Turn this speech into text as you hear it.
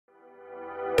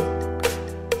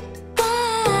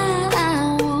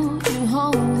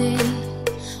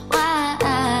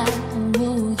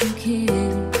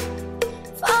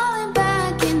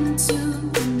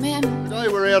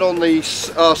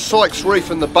the Sykes Reef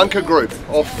in the bunker group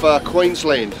off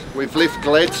Queensland. We've left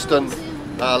Gladstone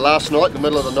last night, in the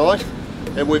middle of the night,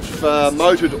 and we've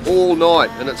motored all night,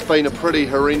 and it's been a pretty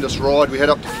horrendous ride. We had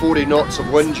up to 40 knots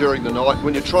of wind during the night.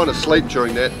 When you're trying to sleep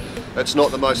during that, it's not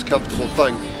the most comfortable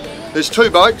thing. There's two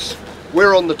boats.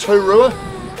 We're on the Turua,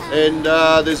 and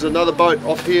there's another boat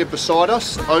off here beside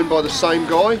us, owned by the same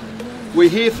guy. We're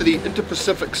here for the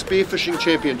Interpacific Spearfishing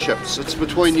Championships. It's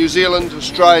between New Zealand,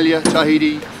 Australia,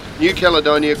 Tahiti, New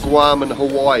Caledonia, Guam and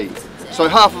Hawaii. So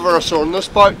half of us are on this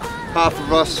boat, half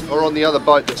of us are on the other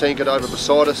boat that's anchored over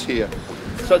beside us here.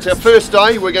 So it's our first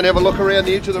day. We're going to have a look around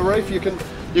the edge of the reef. You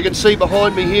can see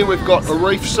behind me here we've got a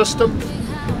reef system.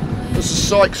 This is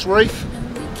Sykes Reef.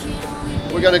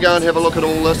 We're going to go and have a look at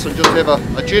all this and just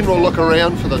have a general look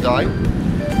around for the day.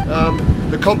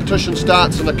 The competition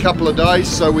starts in a couple of days,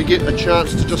 so we get a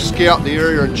chance to just scout the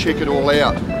area and check it all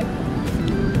out.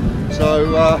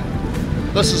 So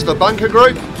this is the bunker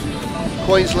group,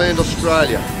 Queensland,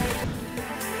 Australia.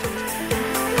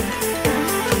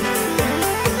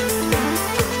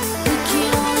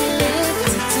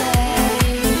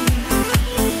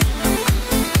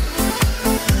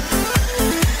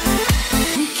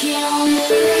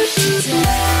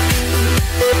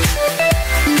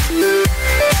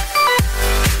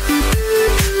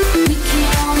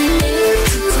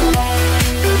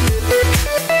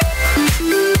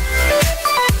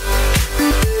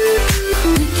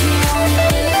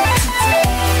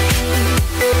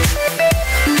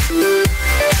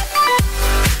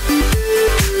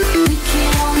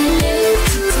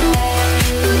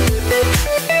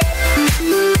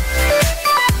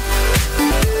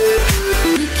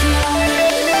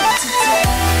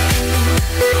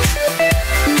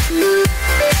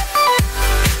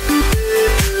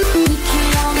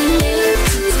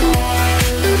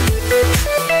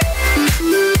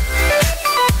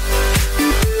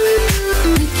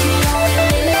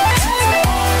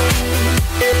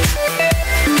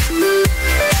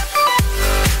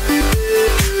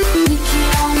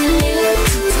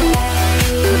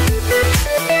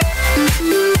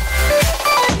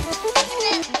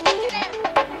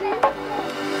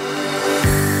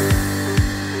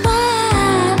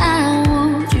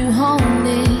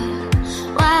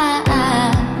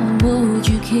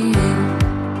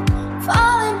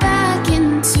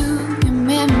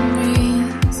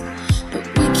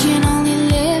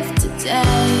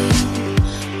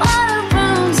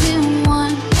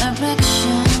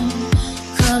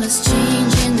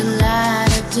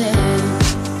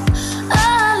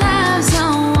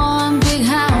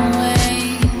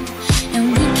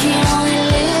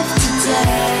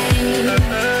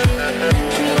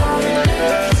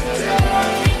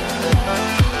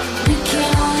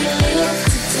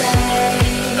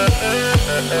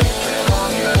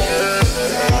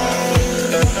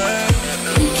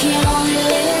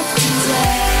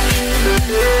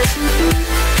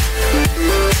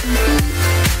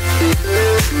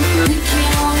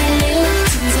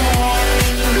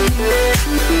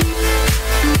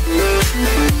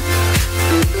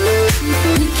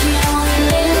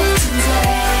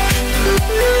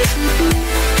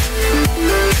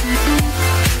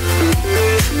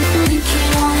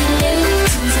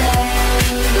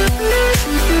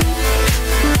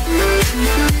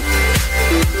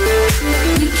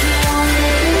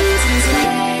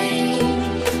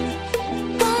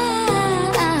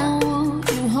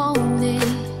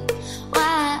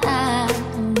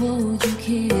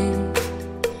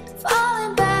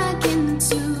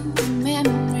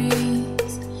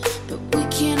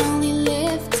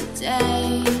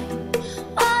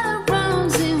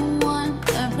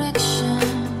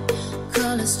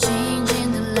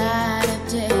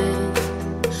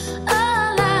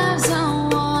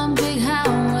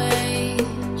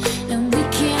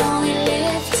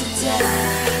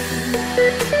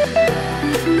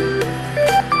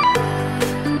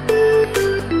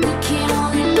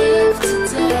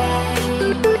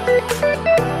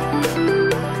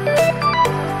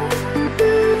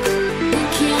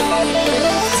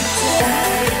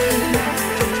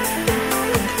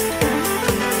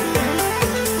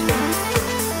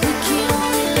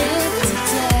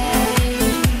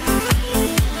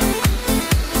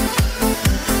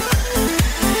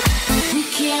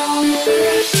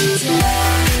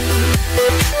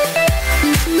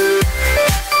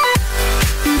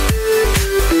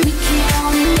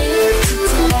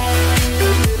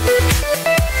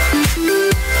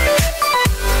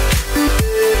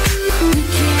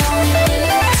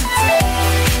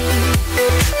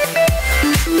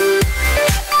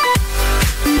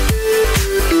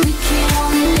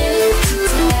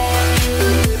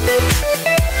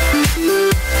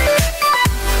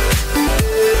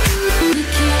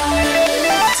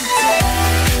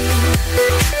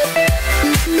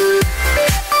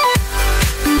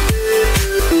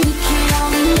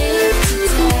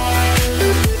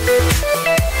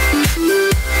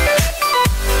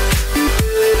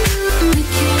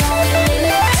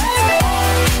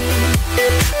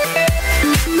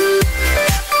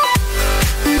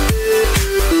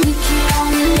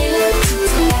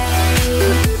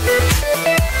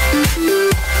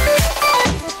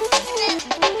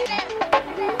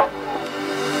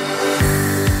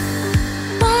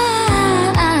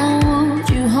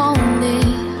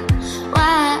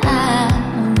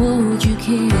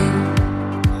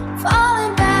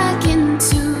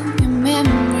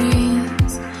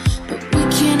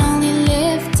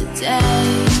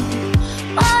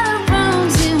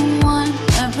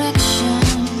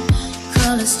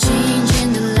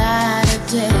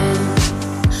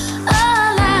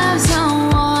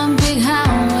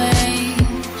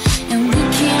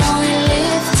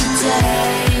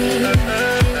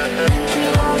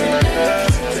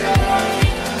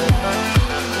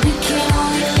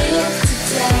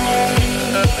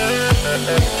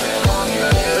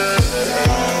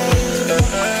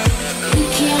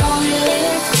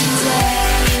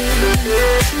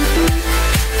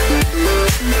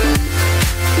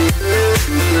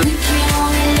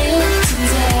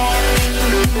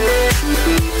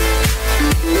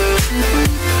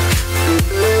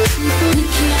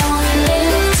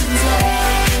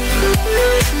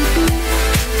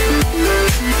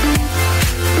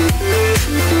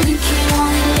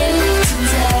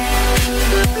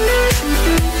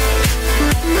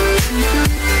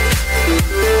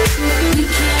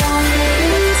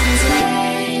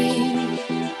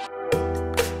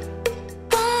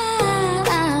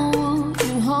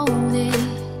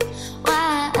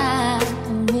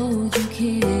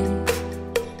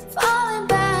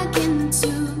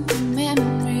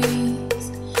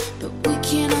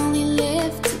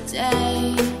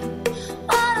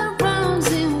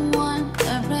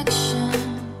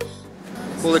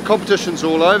 competition's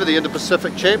all over, the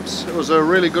Interpacific Champs. It was a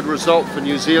really good result for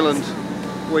New Zealand.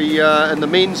 In the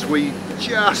men's, we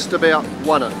just about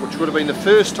won it, which would have been the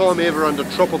first time ever under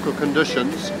tropical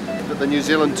conditions that the New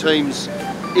Zealand team's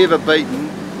ever beaten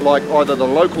like either the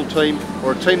local team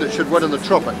or a team that should win in the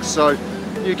tropics. So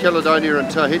New Caledonia and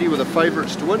Tahiti were the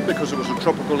favourites to win because it was a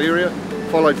tropical area,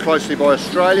 followed closely by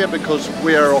Australia because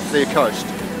we are off their coast.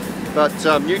 But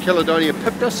New Caledonia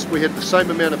pipped us. We had the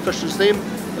same amount of fish as them,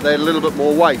 but they had a little bit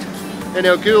more weight. And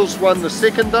our girls won the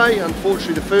second day.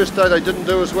 Unfortunately, the first day they didn't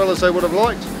do as well as they would have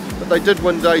liked, but they did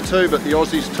win day 2, but the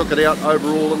Aussies took it out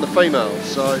overall in the females.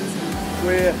 So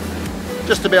we're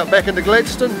just about back into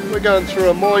Gladstone. We're going through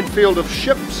a minefield of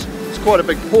ships. It's quite a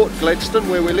big port, Gladstone,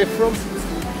 where we left from.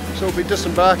 So we'll be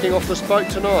disembarking off this boat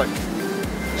tonight.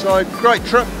 So great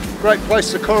trip, great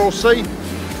place, the Coral Sea.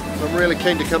 I'm really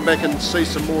keen to come back and see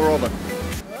some more of it.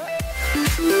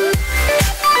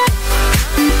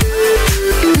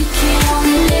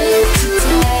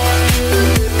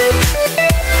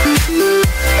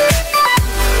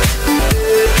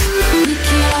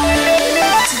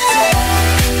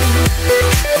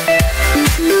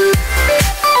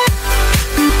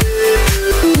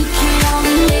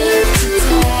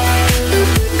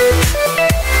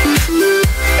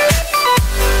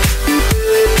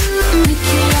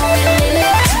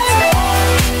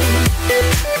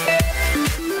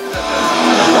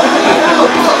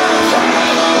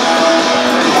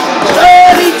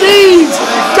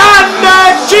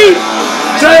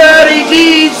 Dirty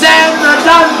deeds and the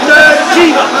dunder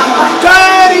cheap.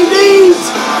 Dirty deeds,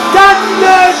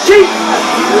 dunder cheap.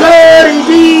 Dirty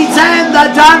deeds and the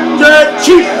dunder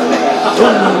cheap.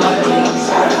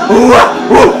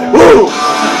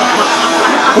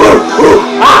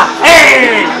 Ah,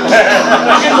 hey!